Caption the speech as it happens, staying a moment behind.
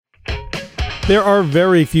There are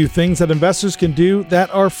very few things that investors can do that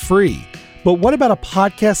are free. But what about a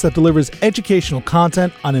podcast that delivers educational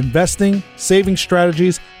content on investing, saving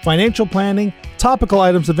strategies, financial planning, topical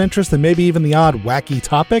items of interest, and maybe even the odd wacky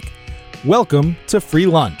topic? Welcome to Free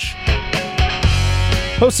Lunch.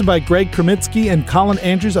 Hosted by Greg Kremitsky and Colin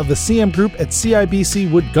Andrews of the CM Group at CIBC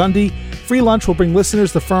Wood Gundy, Free Lunch will bring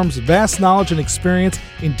listeners the firm's vast knowledge and experience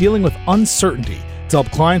in dealing with uncertainty to help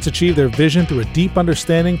clients achieve their vision through a deep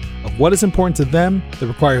understanding of what is important to them that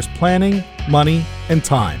requires planning, money, and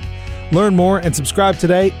time. Learn more and subscribe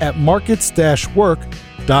today at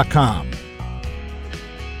markets-work.com.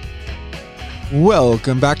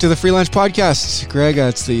 Welcome back to the Free Lunch Podcast. Greg,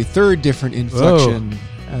 it's the third different inflection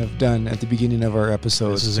I've done at the beginning of our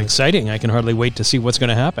episode. This is exciting. I can hardly wait to see what's going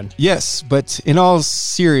to happen. Yes, but in all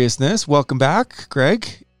seriousness, welcome back,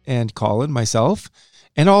 Greg and Colin, myself,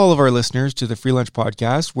 and all of our listeners to the Free Lunch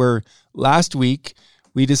Podcast, where last week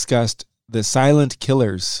we discussed the silent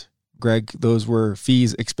killers. Greg, those were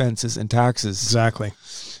fees, expenses, and taxes. Exactly.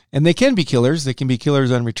 And they can be killers. They can be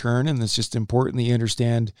killers on return, and it's just important that you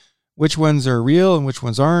understand which ones are real and which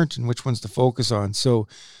ones aren't and which ones to focus on. So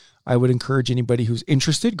I would encourage anybody who's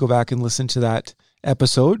interested, go back and listen to that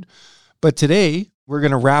episode. But today, we're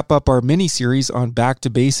going to wrap up our mini-series on back to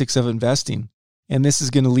basics of investing. And this is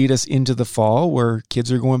going to lead us into the fall where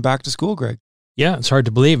kids are going back to school, Greg. Yeah, it's hard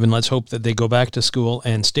to believe, and let's hope that they go back to school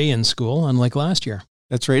and stay in school, unlike last year.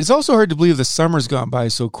 That's right. It's also hard to believe the summer's gone by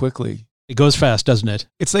so quickly. It goes fast, doesn't it?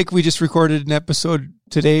 It's like we just recorded an episode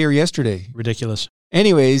today or yesterday. Ridiculous.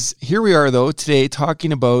 Anyways, here we are, though, today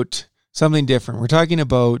talking about something different. We're talking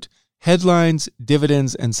about headlines,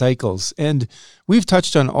 dividends, and cycles. And we've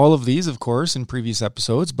touched on all of these, of course, in previous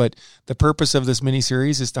episodes, but the purpose of this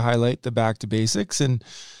mini-series is to highlight the back to basics. And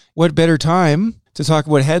what better time to talk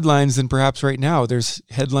about headlines than perhaps right now? There's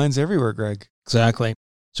headlines everywhere, Greg. Exactly.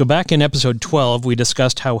 So back in episode 12, we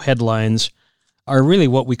discussed how headlines are really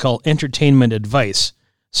what we call entertainment advice.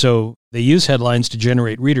 So they use headlines to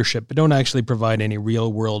generate readership, but don't actually provide any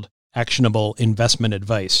real-world actionable investment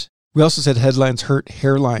advice. We also said headlines hurt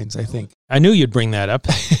hairlines, I think. I knew you'd bring that up.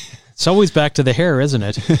 It's always back to the hair, isn't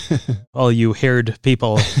it? All you haired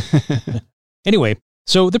people. Anyway,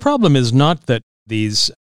 so the problem is not that these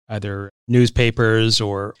either newspapers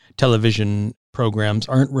or television programs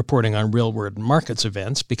aren't reporting on real-world markets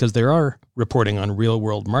events, because they are reporting on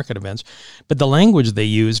real-world market events, but the language they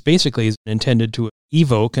use basically is intended to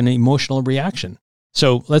evoke an emotional reaction.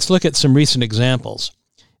 So let's look at some recent examples.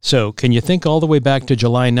 So can you think all the way back to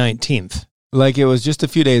July 19th? Like it was just a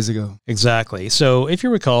few days ago. Exactly. So if you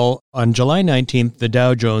recall, on July 19th, the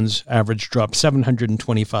Dow Jones average dropped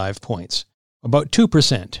 725 points, about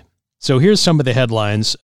 2%. So here's some of the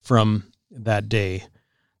headlines from that day.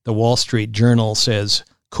 The Wall Street Journal says,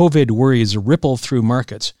 COVID worries ripple through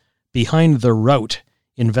markets. Behind the rout,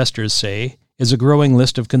 investors say, is a growing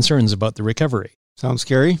list of concerns about the recovery. Sounds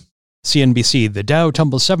scary. CNBC, the Dow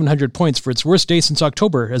tumbles 700 points for its worst day since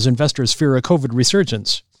October as investors fear a COVID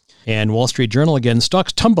resurgence. And Wall Street Journal again,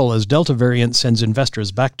 stocks tumble as Delta variant sends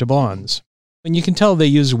investors back to bonds. And you can tell they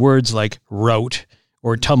use words like rout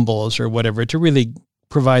or tumbles or whatever to really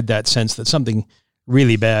provide that sense that something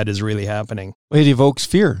really bad is really happening. It evokes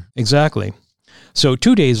fear. Exactly. So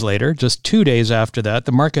 2 days later, just 2 days after that,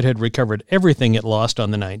 the market had recovered everything it lost on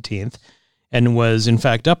the 19th and was in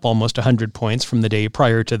fact up almost 100 points from the day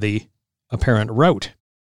prior to the apparent rout.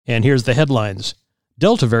 And here's the headlines.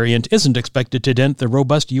 Delta variant isn't expected to dent the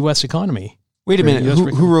robust U.S. economy. Wait a minute,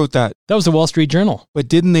 who wrote that? That was the Wall Street Journal. But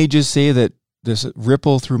didn't they just say that this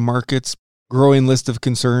ripple through markets, growing list of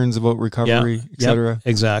concerns about recovery, etc.?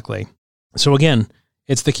 Exactly. So again,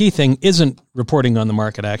 it's the key thing isn't reporting on the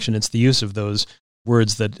market action, it's the use of those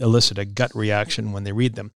words that elicit a gut reaction when they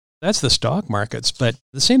read them. That's the stock markets, but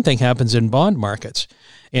the same thing happens in bond markets.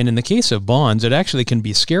 And in the case of bonds, it actually can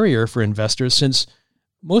be scarier for investors since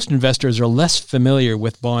most investors are less familiar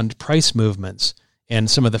with bond price movements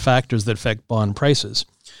and some of the factors that affect bond prices.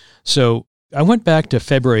 So I went back to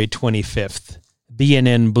February 25th,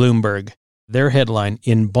 BNN Bloomberg, their headline,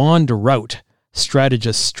 "In Bond Rout,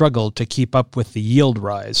 Strategists Struggle to Keep Up with the Yield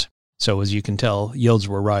Rise." So as you can tell, yields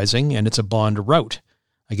were rising and it's a bond rout.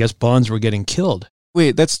 I guess bonds were getting killed.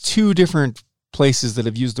 Wait, that's two different places that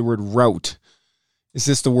have used the word rout. Is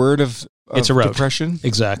this the word of it's a rout. Depression?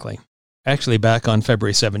 Exactly. Actually, back on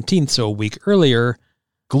February 17th, so a week earlier,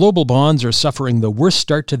 global bonds are suffering the worst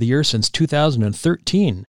start to the year since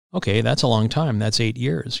 2013. Okay, that's a long time. That's 8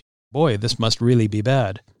 years. Boy, this must really be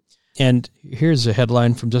bad. And here's a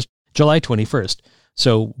headline from just July 21st.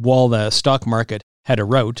 So while the stock market had a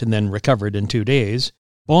rout and then recovered in 2 days,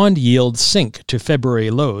 bond yields sink to February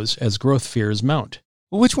lows as growth fears mount.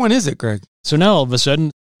 Well, which one is it, Greg? So now all of a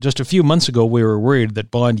sudden, just a few months ago, we were worried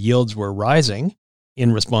that bond yields were rising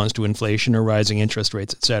in response to inflation or rising interest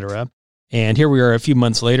rates, etc. And here we are a few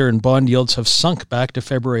months later, and bond yields have sunk back to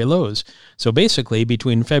February lows. So basically,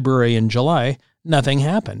 between February and July, nothing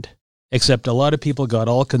happened, except a lot of people got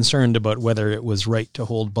all concerned about whether it was right to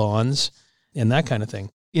hold bonds and that kind of thing.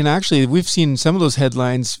 And actually, we've seen some of those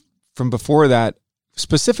headlines from before that,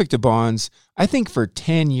 specific to bonds. I think for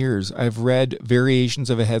 10 years, I've read variations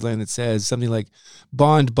of a headline that says something like,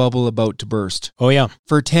 bond bubble about to burst. Oh, yeah.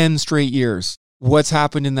 For 10 straight years. What's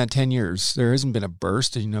happened in that 10 years? There hasn't been a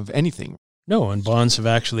burst of anything. No, and bonds have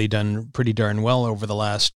actually done pretty darn well over the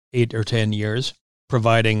last 8 or 10 years,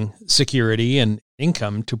 providing security and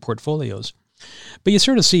income to portfolios. But you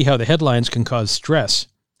sort of see how the headlines can cause stress.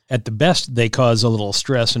 At the best, they cause a little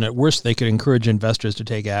stress, and at worst, they could encourage investors to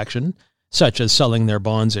take action, such as selling their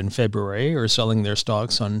bonds in February or selling their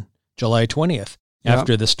stocks on July 20th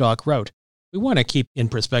after the stock rout. We want to keep in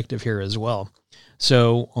perspective here as well.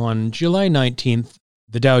 So on July 19th,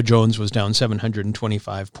 the Dow Jones was down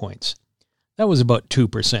 725 points. That was about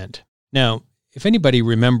 2%. Now, if anybody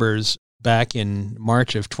remembers back in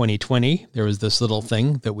March of 2020, there was this little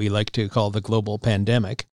thing that we like to call the global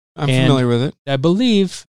pandemic. I'm familiar with it. I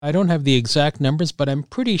believe, I don't have the exact numbers, but I'm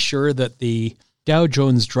pretty sure that the Dow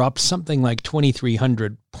Jones dropped something like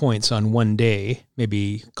 2,300 points on one day,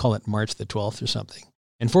 maybe call it March the 12th or something.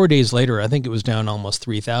 And 4 days later, I think it was down almost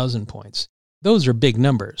 3,000 points. Those are big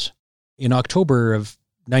numbers. In October of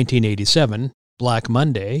 1987, Black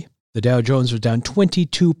Monday, the Dow Jones was down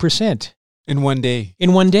 22%. In one day.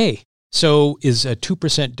 In one day. So is a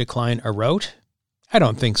 2% decline a rout? I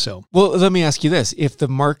don't think so. Well, let me ask you this. If the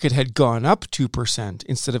market had gone up 2%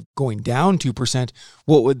 instead of going down 2%,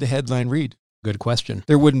 what would the headline read? Good question.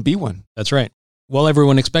 There wouldn't be one. That's right. Well,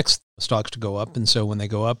 everyone expects stocks to go up, and so when they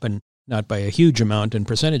go up, and not by a huge amount in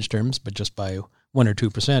percentage terms, but just by 1 or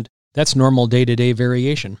 2%, that's normal day-to-day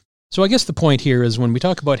variation. So I guess the point here is when we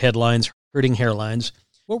talk about headlines, hurting hairlines,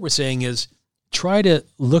 what we're saying is try to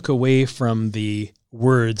look away from the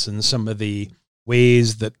words and some of the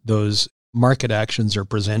ways that those market actions are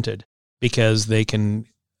presented, because they can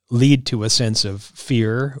lead to a sense of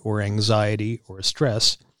fear or anxiety or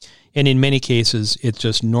stress. And in many cases, it's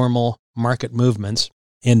just normal market movements.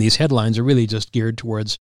 And these headlines are really just geared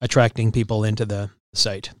towards attracting people into the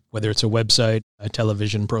site, whether it's a website, a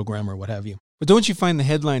television program, or what have you. But don't you find the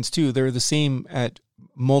headlines too, they're the same at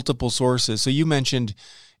multiple sources? So you mentioned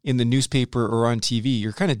in the newspaper or on TV,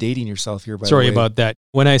 you're kind of dating yourself here, by the way. Sorry about that.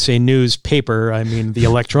 When I say newspaper, I mean the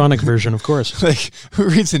electronic version, of course. Like, who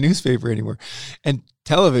reads a newspaper anymore? And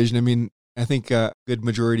television, I mean, I think a good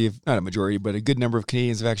majority of, not a majority, but a good number of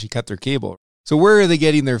Canadians have actually cut their cable. So where are they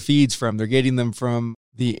getting their feeds from? They're getting them from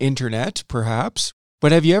the internet, perhaps.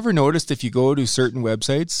 But have you ever noticed if you go to certain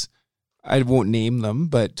websites, I won't name them,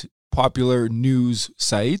 but popular news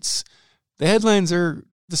sites, the headlines are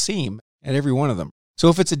the same at every one of them. So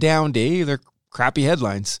if it's a down day, they're crappy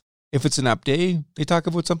headlines. If it's an up day, they talk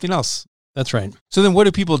about something else. That's right. So then what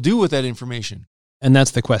do people do with that information? And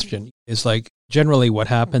that's the question. It's like generally what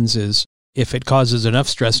happens is if it causes enough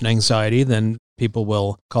stress and anxiety, then people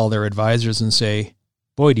will call their advisors and say,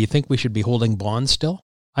 boy, do you think we should be holding bonds still?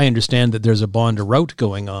 I understand that there's a bond rout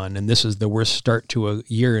going on, and this is the worst start to a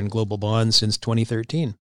year in global bonds since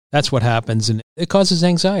 2013. That's what happens, and it causes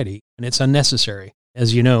anxiety, and it's unnecessary.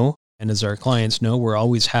 As you know, and as our clients know, we're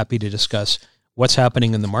always happy to discuss what's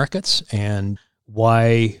happening in the markets and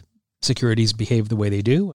why securities behave the way they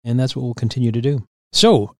do, and that's what we'll continue to do.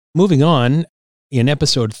 So, moving on, in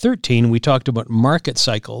episode 13, we talked about market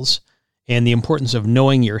cycles and the importance of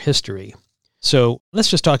knowing your history. So let's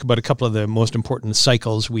just talk about a couple of the most important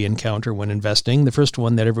cycles we encounter when investing. The first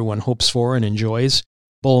one that everyone hopes for and enjoys,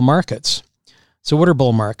 bull markets. So what are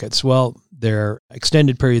bull markets? Well, they're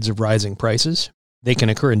extended periods of rising prices. They can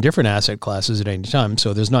occur in different asset classes at any time.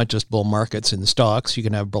 So there's not just bull markets in stocks. You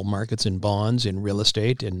can have bull markets in bonds, in real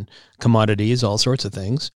estate, in commodities, all sorts of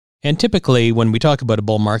things. And typically, when we talk about a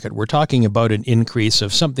bull market, we're talking about an increase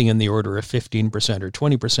of something in the order of 15% or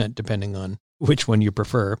 20%, depending on which one you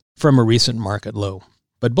prefer, from a recent market low.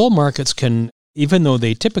 But bull markets can, even though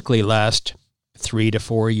they typically last 3 to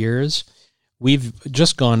 4 years, we've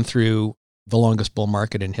just gone through the longest bull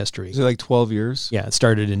market in history. Is it like 12 years? Yeah, it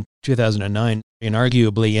started in 2009 and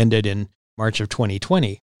arguably ended in March of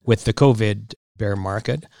 2020 with the COVID bear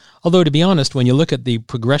market. Although, to be honest, when you look at the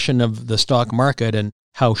progression of the stock market and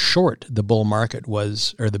how short the bull market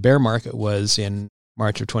was, or the bear market was in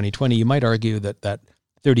March of 2020, you might argue that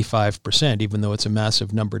 35%, even though it's a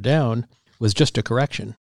massive number down, was just a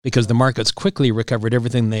correction. because the markets quickly recovered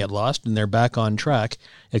everything they had lost and they're back on track,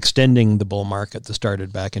 extending the bull market that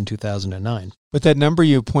started back in 2009. But that number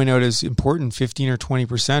you point out is important, 15 or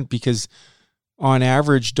 20%, because on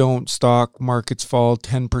average, don't stock markets fall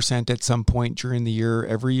 10% at some point during the year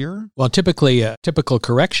every year? Well, typically, a typical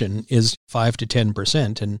correction is 5 to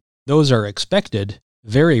 10%, and those are expected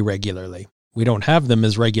very regularly. We don't have them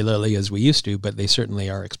as regularly as we used to, but they certainly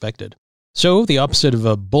are expected. So the opposite of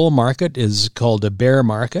a bull market is called a bear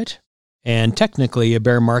market, and technically a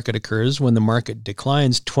bear market occurs when the market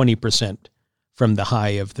declines 20% from the high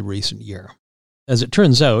of the recent year. As it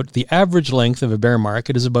turns out, the average length of a bear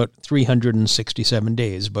market is about 367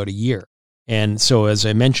 days, about a year. And so, as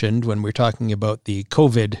I mentioned, when we're talking about the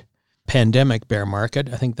COVID pandemic bear market,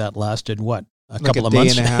 I think that lasted, a couple of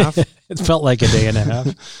months? Day and a half? It felt like a day and a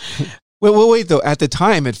half. Well, wait, though. At the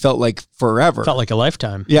time, it felt like forever. Felt like a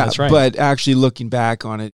lifetime. Yeah, that's right. But actually looking back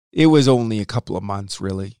on it, it was only a couple of months,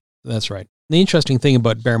 really. That's right. The interesting thing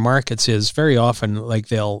about bear markets is very often,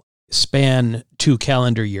 they'll span 2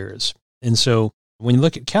 calendar years. And so when you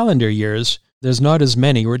look at calendar years, there's not as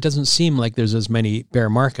many, or it doesn't seem like there's as many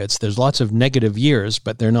bear markets. There's lots of negative years,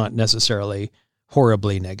 but they're not necessarily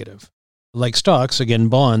horribly negative. Like stocks, again,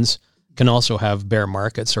 bonds can also have bear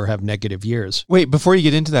markets or have negative years. Wait, before you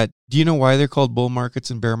get into that, do you know why they're called bull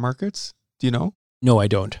markets and bear markets? Do you know? No, I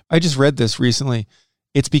don't. I just read this recently.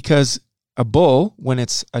 It's because a bull, when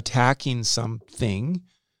it's attacking something,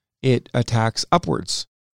 it attacks upwards.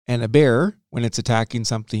 And a bear, when it's attacking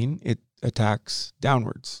something, it attacks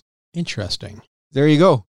downwards. Interesting. There you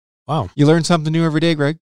go. Wow. You learn something new every day,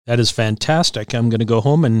 Greg. That is fantastic. I'm going to go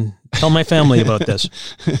home and tell my family about this.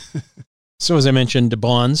 So as I mentioned,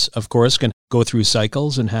 bonds, of course, can go through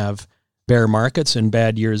cycles and have bear markets and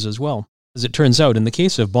bad years as well. As it turns out, in the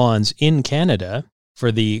case of bonds in Canada,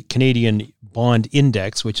 for the Canadian Bond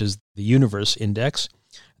Index, which is the Universe Index,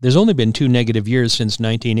 there's only been 2 negative years since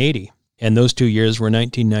 1980. And those 2 years were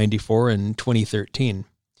 1994 and 2013.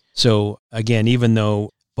 So again, even though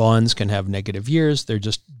bonds can have negative years, they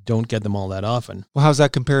just don't get them all that often. Well, how's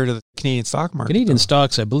that compared to the Canadian stock market? Canadian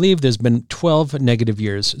stocks, I believe there's been 12 negative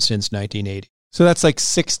years since 1980. So that's like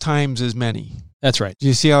 6 times as many. That's right. Do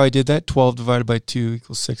you see how I did that? 12 divided by 2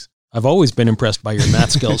 equals 6. I've always been impressed by your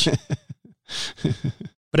math skills.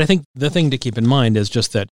 But I think the thing to keep in mind is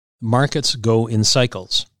just that markets go in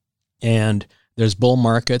cycles. And there's bull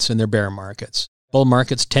markets and there are bear markets. Bull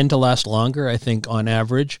markets tend to last longer. I think on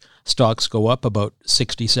average, stocks go up about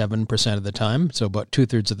 67% of the time. So about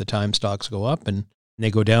 2/3 of the time stocks go up, and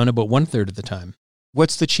they go down about 1/3 of the time.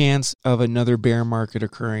 What's the chance of another bear market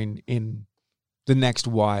occurring in the next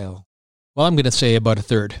while? Well, I'm going to say about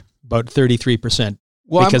 1/3, about 33%,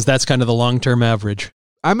 because that's kind of the long-term average.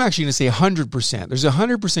 I'm actually going to say 100%. There's a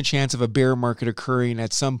 100% chance of a bear market occurring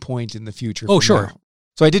at some point in the future. Oh, sure. Now.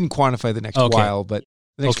 So I didn't quantify the next while, but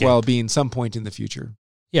the next Okay. while being some point in the future.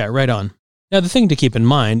 Yeah, right on. Now, the thing to keep in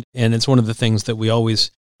mind, and it's one of the things that we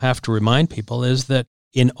always have to remind people, is that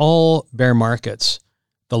in all bear markets,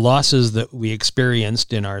 the losses that we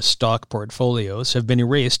experienced in our stock portfolios have been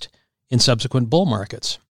erased in subsequent bull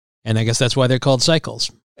markets. And I guess that's why they're called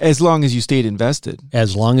cycles. As long as you stayed invested.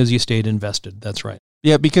 As long as you stayed invested. That's right.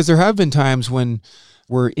 Yeah, because there have been times when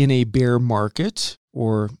we're in a bear market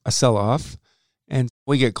or a sell-off, and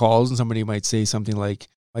we get calls and somebody might say something like,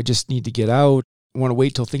 I just need to get out. I want to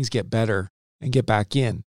wait till things get better and get back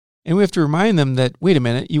in. And we have to remind them that, wait a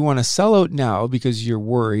minute, you want to sell out now because you're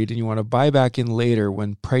worried and you want to buy back in later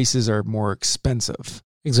when prices are more expensive.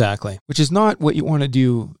 Exactly. Which is not what you want to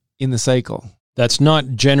do in the cycle. That's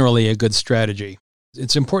not generally a good strategy.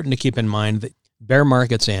 It's important to keep in mind that bear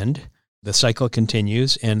markets end, the cycle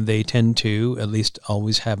continues, and they tend to, at least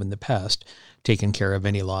always have in the past, taken care of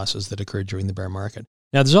any losses that occurred during the bear market.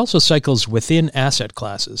 Now, there's also cycles within asset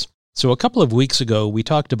classes. So a couple of weeks ago, we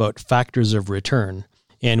talked about factors of return,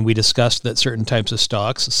 and we discussed that certain types of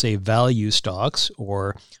stocks, say value stocks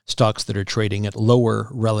or stocks that are trading at lower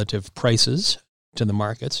relative prices to the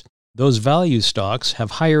markets, those value stocks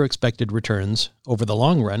have higher expected returns over the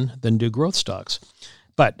long run than do growth stocks.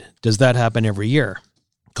 But does that happen every year?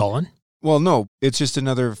 Colin? Well, no, it's just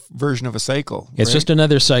another version of a cycle. It's right? just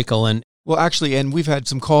another cycle. And well, actually, and we've had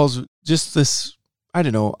some calls just this, I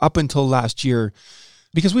don't know, up until last year,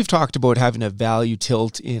 because we've talked about having a value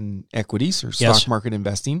tilt in equities or stock market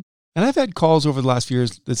investing. And I've had calls over the last few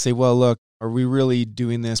years that say, well, look, are we really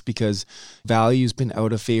doing this because value's been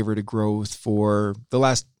out of favor to growth for the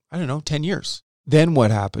last, 10 years? Then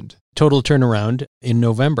what happened? Total turnaround in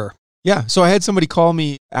November. Yeah. So I had somebody call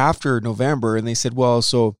me after November and they said, well,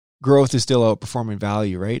 so growth is still outperforming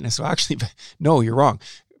value, right? And I said, actually, no, you're wrong.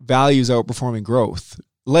 Value is outperforming growth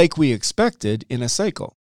like we expected in a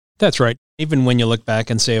cycle. That's right. Even when you look back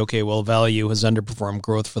and say, okay, well, value has underperformed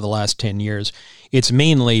growth for the last 10 years, it's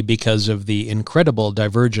mainly because of the incredible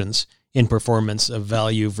divergence in performance of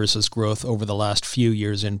value versus growth over the last few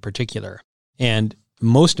years in particular. And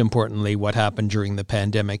most importantly, what happened during the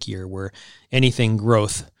pandemic year, where anything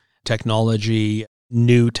growth, technology,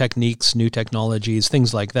 new techniques, new technologies,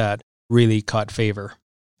 things like that really caught favor.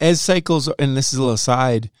 As cycles, and this is a little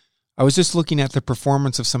aside, I was just looking at the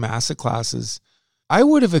performance of some asset classes. I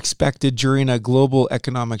would have expected during a global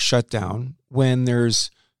economic shutdown, when there's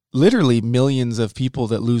literally millions of people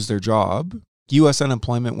that lose their job, U.S.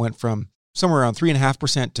 unemployment went from somewhere around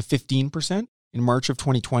 3.5% to 15% in March of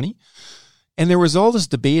 2020. And there was all this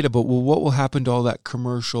debate about, well, what will happen to all that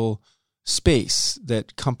commercial space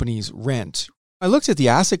that companies rent? I looked at the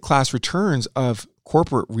asset class returns of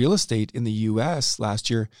corporate real estate in the U.S. last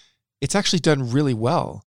year. It's actually done really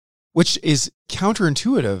well, which is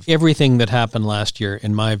counterintuitive. Everything that happened last year,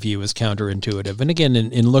 in my view, is counterintuitive. And again,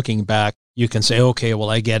 in looking back, you can say, okay, well,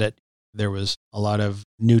 I get it. There was a lot of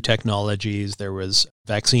new technologies. There was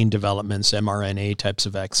vaccine developments, mRNA types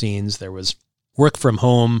of vaccines. There was work from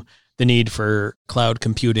home, the need for cloud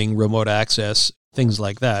computing, remote access, things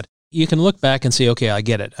like that. You can look back and say, okay, I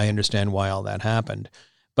get it. I understand why all that happened.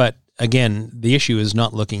 But again, the issue is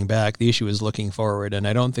not looking back. The issue is looking forward. And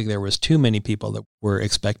I don't think there was too many people that were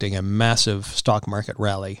expecting a massive stock market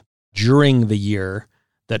rally during the year,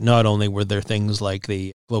 that not only were there things like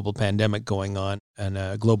the global pandemic going on and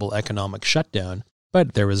a global economic shutdown,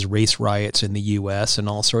 but there was race riots in the U.S. and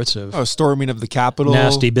all sorts of storming of the Capitol.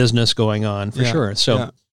 Nasty business going on, for sure.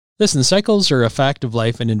 So listen, cycles are a fact of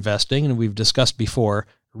life in investing, and we've discussed before,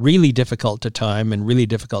 really difficult to time and really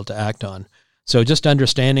difficult to act on. So just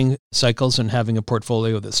understanding cycles and having a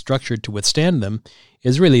portfolio that's structured to withstand them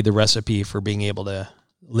is really the recipe for being able to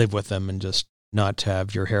live with them and just not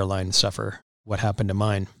have your hairline suffer what happened to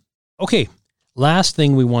mine. Okay, last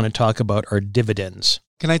thing we want to talk about are dividends.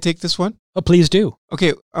 Can I take this one? Oh, please do.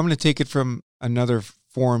 Okay, I'm going to take it from another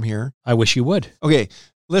forum here. I wish you would. Okay,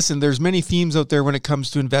 listen, there's many themes out there when it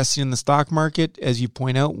comes to investing in the stock market, as you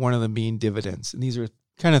point out, one of them being dividends. And these are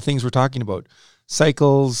kind of things we're talking about.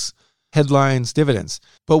 Cycles, headlines, dividends.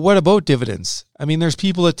 But what about dividends? I mean, there's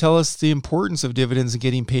people that tell us the importance of dividends and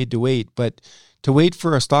getting paid to wait, but to wait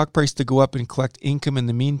for a stock price to go up and collect income in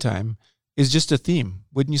the meantime is just a theme.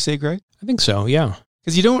 Wouldn't you say, Greg? I think so, yeah.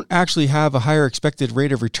 Because you don't actually have a higher expected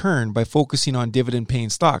rate of return by focusing on dividend-paying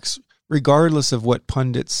stocks, regardless of what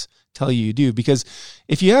pundits tell you do. Because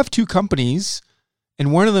if you have two companies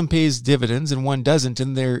and one of them pays dividends and one doesn't,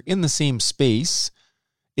 and they're in the same space,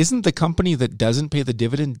 isn't the company that doesn't pay the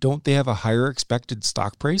dividend, don't they have a higher expected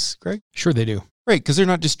stock price, Greg? Sure they do. Right, because they're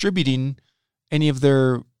not distributing any of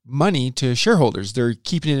their money to shareholders. They're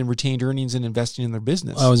keeping it in retained earnings and investing in their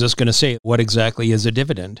business. I was just going to say, what exactly is a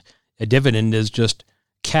dividend? A dividend is just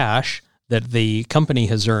cash that the company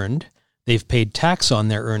has earned. They've paid tax on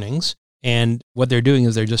their earnings. And what they're doing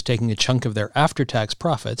is they're just taking a chunk of their after-tax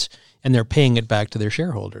profits and they're paying it back to their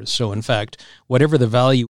shareholders. So in fact, whatever the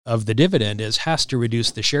value of the dividend is has to reduce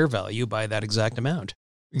the share value by that exact amount.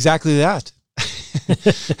 Exactly that.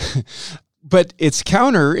 But it's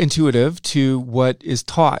counterintuitive to what is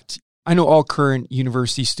taught. I know all current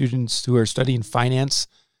university students who are studying finance,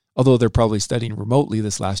 although they're probably studying remotely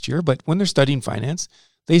this last year, but when they're studying finance,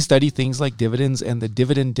 they study things like dividends and the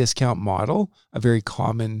dividend discount model, a very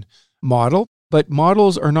common model, but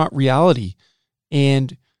models are not reality.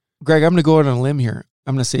 And Greg, I'm going to go out on a limb here.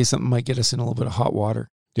 I'm going to say something that might get us in a little bit of hot water.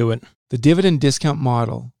 Do it. The dividend discount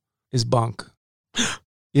model is bunk.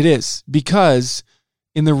 It is, because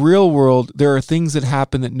in the real world, there are things that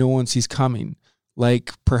happen that no one sees coming,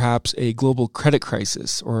 like perhaps a global credit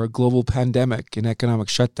crisis or a global pandemic, an economic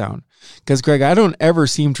shutdown. Because, Greg, I don't ever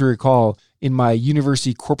seem to recall in my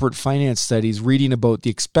university corporate finance studies reading about the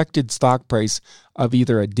expected stock price of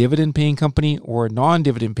either a dividend-paying company or a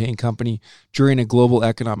non-dividend paying company during a global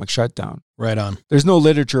economic shutdown. Right on. There's no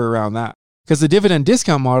literature around that. Because the dividend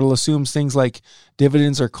discount model assumes things like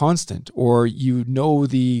dividends are constant, or you know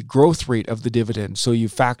the growth rate of the dividend, so you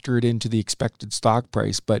factor it into the expected stock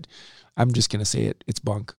price. But I'm just going to say it's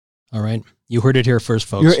bunk. All right. You heard it here first,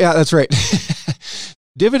 folks. Yeah, that's right.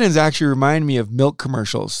 Dividends actually remind me of milk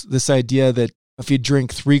commercials. This idea that if you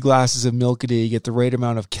drink 3 glasses of milk a day, you get the right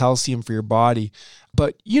amount of calcium for your body.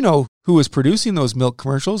 But you know who was producing those milk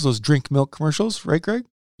commercials, those drink milk commercials, right, Greg?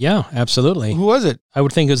 Yeah, absolutely. Who was it? I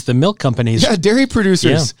would think it's the milk companies. Yeah, dairy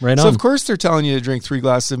producers. Yeah, right on. So of course they're telling you to drink 3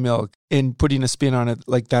 glasses of milk and putting a spin on it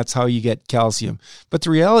like that's how you get calcium. But the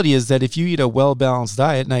reality is that if you eat a well-balanced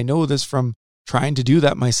diet, and I know this from trying to do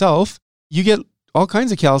that myself, you get all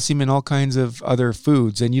kinds of calcium in all kinds of other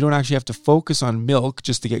foods, and you don't actually have to focus on milk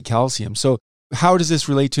just to get calcium. So how does this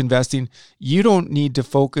relate to investing? You don't need to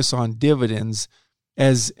focus on dividends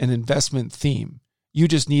as an investment theme. You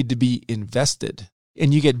just need to be invested.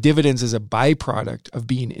 And you get dividends as a byproduct of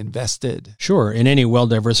being invested. Sure. In any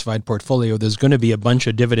well-diversified portfolio, there's going to be a bunch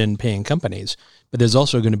of dividend-paying companies, but there's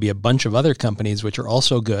also going to be a bunch of other companies which are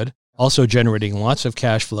also good, also generating lots of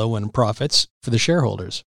cash flow and profits for the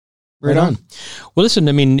shareholders. Right on. Well, listen,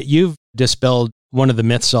 I mean, you've dispelled one of the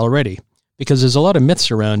myths already, because there's a lot of myths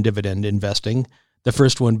around dividend investing. The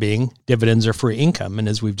first one being dividends are free income. And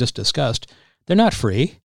as we've just discussed, they're not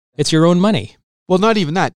free. It's your own money. Well, not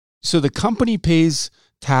even that. So the company pays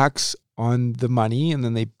tax on the money and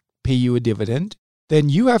then they pay you a dividend. Then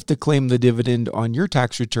you have to claim the dividend on your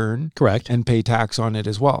tax return. Correct. And pay tax on it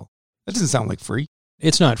as well. That doesn't sound like free.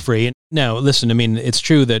 It's not free. Now, listen, I mean, it's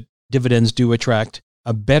true that dividends do attract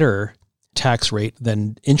a better tax rate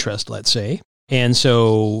than interest, let's say. And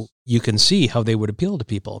so you can see how they would appeal to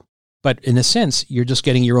people. But in a sense, you're just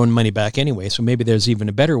getting your own money back anyway. So maybe there's even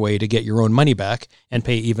a better way to get your own money back and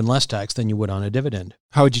pay even less tax than you would on a dividend.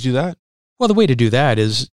 How would you do that? Well, the way to do that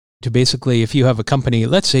is to basically, if you have a company,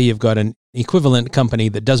 let's say you've got an equivalent company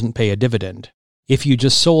that doesn't pay a dividend. If you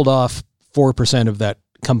just sold off 4% of that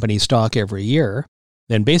company's stock every year,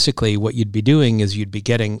 then basically what you'd be doing is you'd be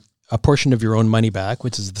getting a portion of your own money back,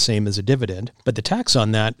 which is the same as a dividend. But the tax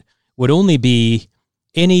on that would only be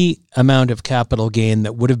any amount of capital gain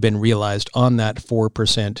that would have been realized on that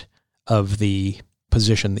 4% of the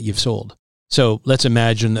position that you've sold. So let's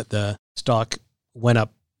imagine that the stock went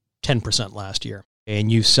up 10% last year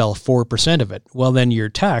and you sell 4% of it. Well, then your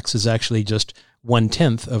tax is actually just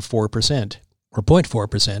 1/10 of 4% or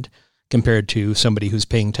 0.4% compared to somebody who's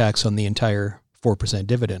paying tax on the entire 4%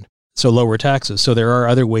 dividend. So lower taxes. So there are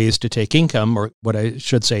other ways to take income, or what I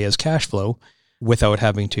should say is cash flow, without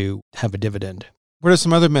having to have a dividend. What are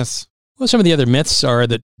some other myths? Well, some of the other myths are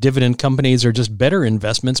that dividend companies are just better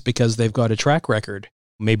investments because they've got a track record.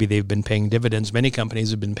 Maybe they've been paying dividends. Many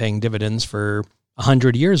companies have been paying dividends for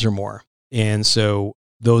 100 years or more. And so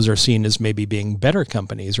those are seen as maybe being better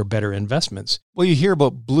companies or better investments. Well, you hear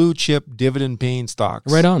about blue chip dividend paying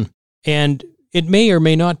stocks. Right on. And it may or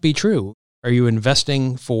may not be true. Are you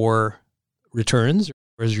investing for returns,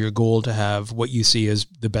 or is your goal to have what you see as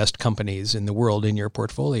the best companies in the world in your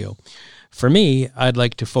portfolio? For me, I'd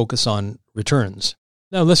like to focus on returns.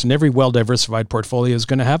 Now, listen, every well-diversified portfolio is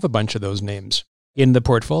going to have a bunch of those names in the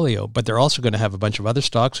portfolio, but they're also going to have a bunch of other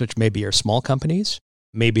stocks, which maybe are small companies.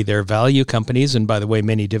 Maybe they're value companies. And by the way,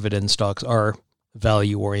 many dividend stocks are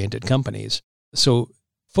value-oriented companies. So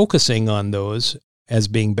focusing on those as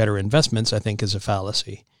being better investments, I think, is a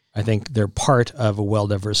fallacy. I think they're part of a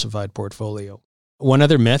well-diversified portfolio. One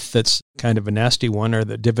other myth that's kind of a nasty one are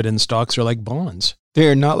that dividend stocks are like bonds.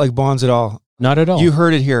 They're not like bonds at all. Not at all. You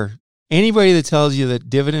heard it here. Anybody that tells you that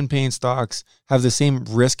dividend-paying stocks have the same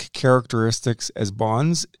risk characteristics as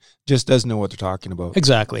bonds just doesn't know what they're talking about.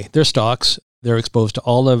 Exactly. They're stocks. They're exposed to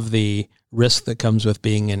all of the risk that comes with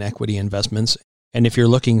being in equity investments. And if you're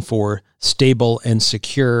looking for stable and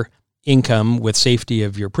secure income with safety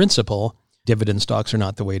of your principal, dividend stocks are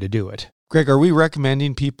not the way to do it. Greg, are we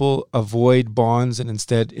recommending people avoid bonds and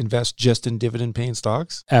instead invest just in dividend-paying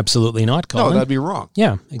stocks? Absolutely not, Colin. No, that'd be wrong.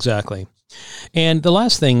 Yeah, exactly. And the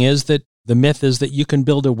last thing is that the myth is that you can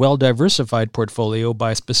build a well-diversified portfolio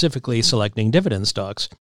by specifically selecting dividend stocks.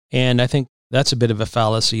 And I think that's a bit of a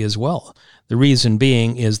fallacy as well. The reason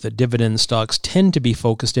being is that dividend stocks tend to be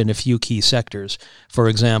focused in a few key sectors. For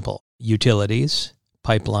example, utilities,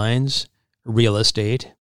 pipelines, real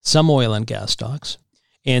estate, some oil and gas stocks.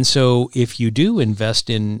 And so if you do invest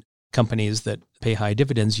in companies that pay high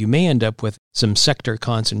dividends, you may end up with some sector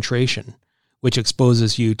concentration, which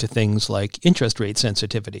exposes you to things like interest rate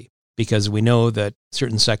sensitivity, because we know that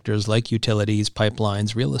certain sectors like utilities,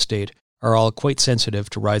 pipelines, real estate are all quite sensitive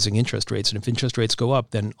to rising interest rates. And if interest rates go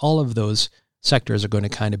up, then all of those sectors are going to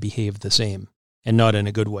kind of behave the same and not in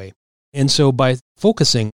a good way. And so by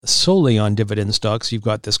focusing solely on dividend stocks, you've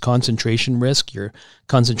got this concentration risk. You're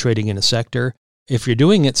concentrating in a sector. If you're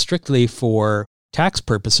doing it strictly for tax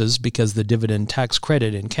purposes, because the dividend tax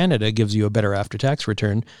credit in Canada gives you a better after-tax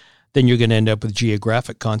return, then you're going to end up with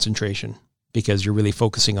geographic concentration because you're really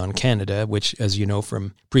focusing on Canada, which, as you know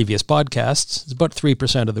from previous podcasts, is about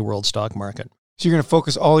 3% of the world stock market. So you're going to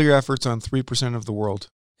focus all your efforts on 3% of the world.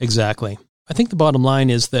 Exactly. I think the bottom line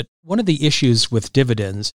is that one of the issues with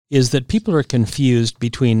dividends is that people are confused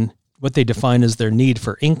between what they define as their need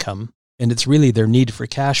for income, and it's really their need for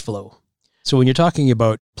cash flow. So when you're talking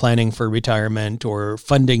about planning for retirement or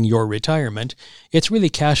funding your retirement, it's really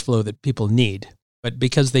cash flow that people need. But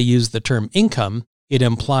because they use the term income, it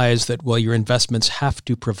implies that, well, your investments have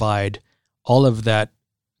to provide all of that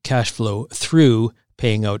cash flow through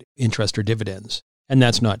paying out interest or dividends. And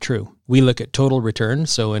that's not true. We look at total return.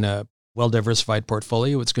 So in a well-diversified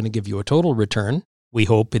portfolio, it's going to give you a total return. We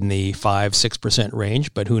hope in the 5-6%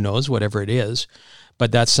 range, but who knows, whatever it is.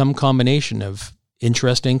 But that's some combination of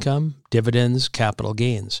interest income, dividends, capital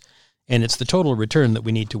gains. And it's the total return that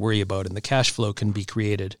we need to worry about. And the cash flow can be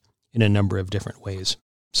created in a number of different ways.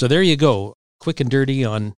 So there you go. Quick and dirty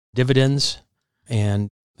on dividends. And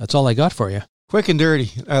that's all I got for you. Quick and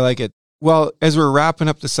dirty. I like it. Well, as we're wrapping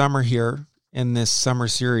up the summer here in this summer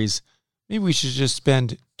series, maybe we should just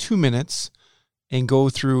spend 2 minutes and go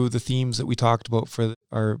through the themes that we talked about for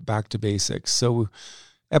our Back to Basics. So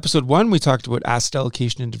episode 1, we talked about asset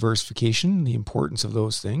allocation and diversification, the importance of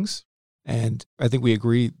those things. And I think we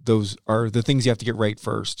agree those are the things you have to get right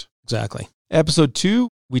first. Exactly. Episode 2,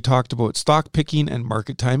 we talked about stock picking and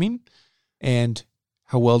market timing. And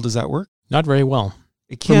how well does that work? Not very well.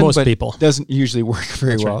 It can, for most but people. It doesn't usually work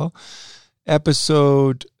very well. Right.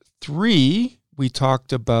 Episode 3, we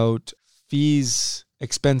talked about fees,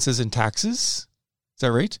 expenses, and taxes. Is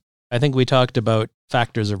that right? I think we talked about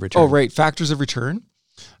factors of return. Oh, right. Factors of return.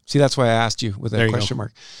 See, that's why I asked you with that question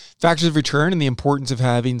mark. Factors of return and the importance of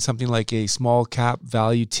having something like a small cap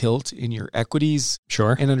value tilt in your equities.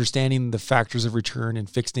 Sure. And understanding the factors of return in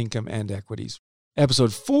fixed income and equities.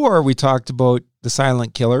 Episode 4, we talked about the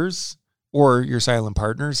silent killers or your silent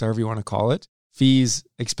partners, however you want to call it, fees,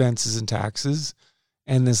 expenses, and taxes.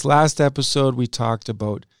 And this last episode, we talked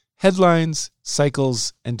about headlines,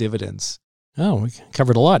 cycles, and dividends. Oh, we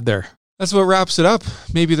covered a lot there. That's what wraps it up.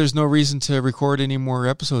 Maybe there's no reason to record any more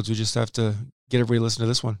episodes. We just have to get everybody to listen to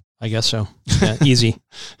this one. I guess so. Yeah, easy.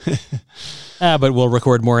 But we'll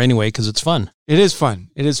record more anyway because it's fun. It is fun.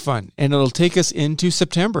 It is fun. And it'll take us into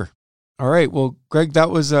September. All right. Well, Greg,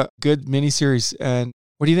 that was a good mini-series. And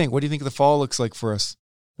what do you think? What do you think the fall looks like for us?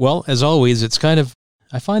 Well, as always, it's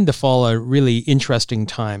I find the fall a really interesting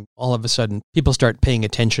time. All of a sudden, people start paying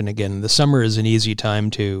attention again. The summer is an easy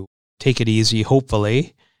time to take it easy,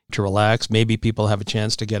 hopefully, to relax. Maybe people have a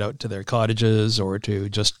chance to get out to their cottages or to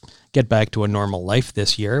just get back to a normal life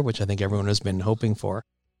this year, which I think everyone has been hoping for.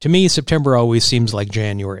 To me, September always seems like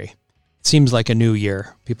January. It seems like a new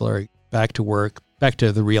year. People are back to work, back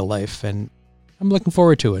to the real life, and I'm looking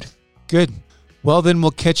forward to it. Good. Well, then we'll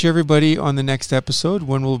catch everybody on the next episode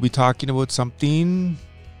when we'll be talking about something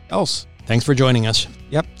else. Thanks for joining us.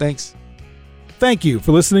 Yep, thanks. Thank you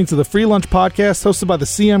for listening to the Free Lunch Podcast hosted by the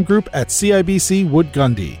CM Group at CIBC Wood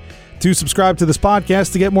Gundy. To subscribe to this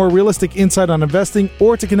podcast to get more realistic insight on investing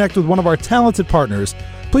or to connect with one of our talented partners,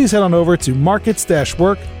 please head on over to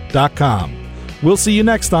markets-work.com. We'll see you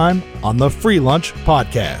next time on the Free Lunch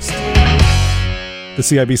Podcast. The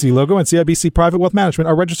CIBC logo and CIBC Private Wealth Management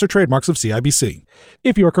are registered trademarks of CIBC.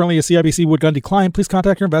 If you are currently a CIBC Wood Gundy client, please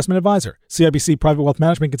contact your investment advisor. CIBC Private Wealth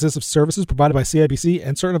Management consists of services provided by CIBC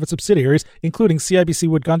and certain of its subsidiaries, including CIBC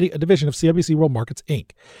Wood Gundy, a division of CIBC World Markets,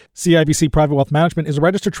 Inc. CIBC Private Wealth Management is a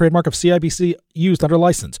registered trademark of CIBC used under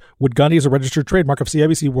license. Wood Gundy is a registered trademark of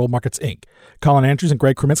CIBC World Markets, Inc. Colin Andrews and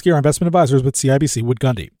Greg Kreminsky are investment advisors with CIBC Wood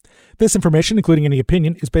Gundy. This information, including any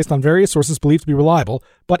opinion, is based on various sources believed to be reliable,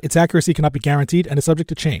 but its accuracy cannot be guaranteed and is subject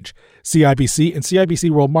to change. CIBC and CIBC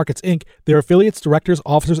World Markets, Inc., their affiliates, directors,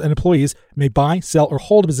 officers, and employees may buy, sell, or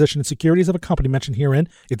hold a position in securities of a company mentioned herein,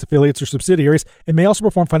 its affiliates or subsidiaries, and may also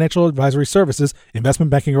perform financial advisory services, investment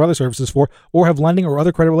banking, or other services for, or have lending or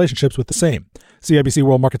other credit relationships with the same. CIBC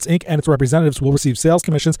World Markets, Inc. and its representatives will receive sales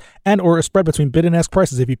commissions and or a spread between bid and ask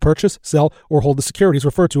prices if you purchase, sell, or hold the securities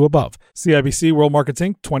referred to above. CIBC World Markets,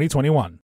 Inc. 2021.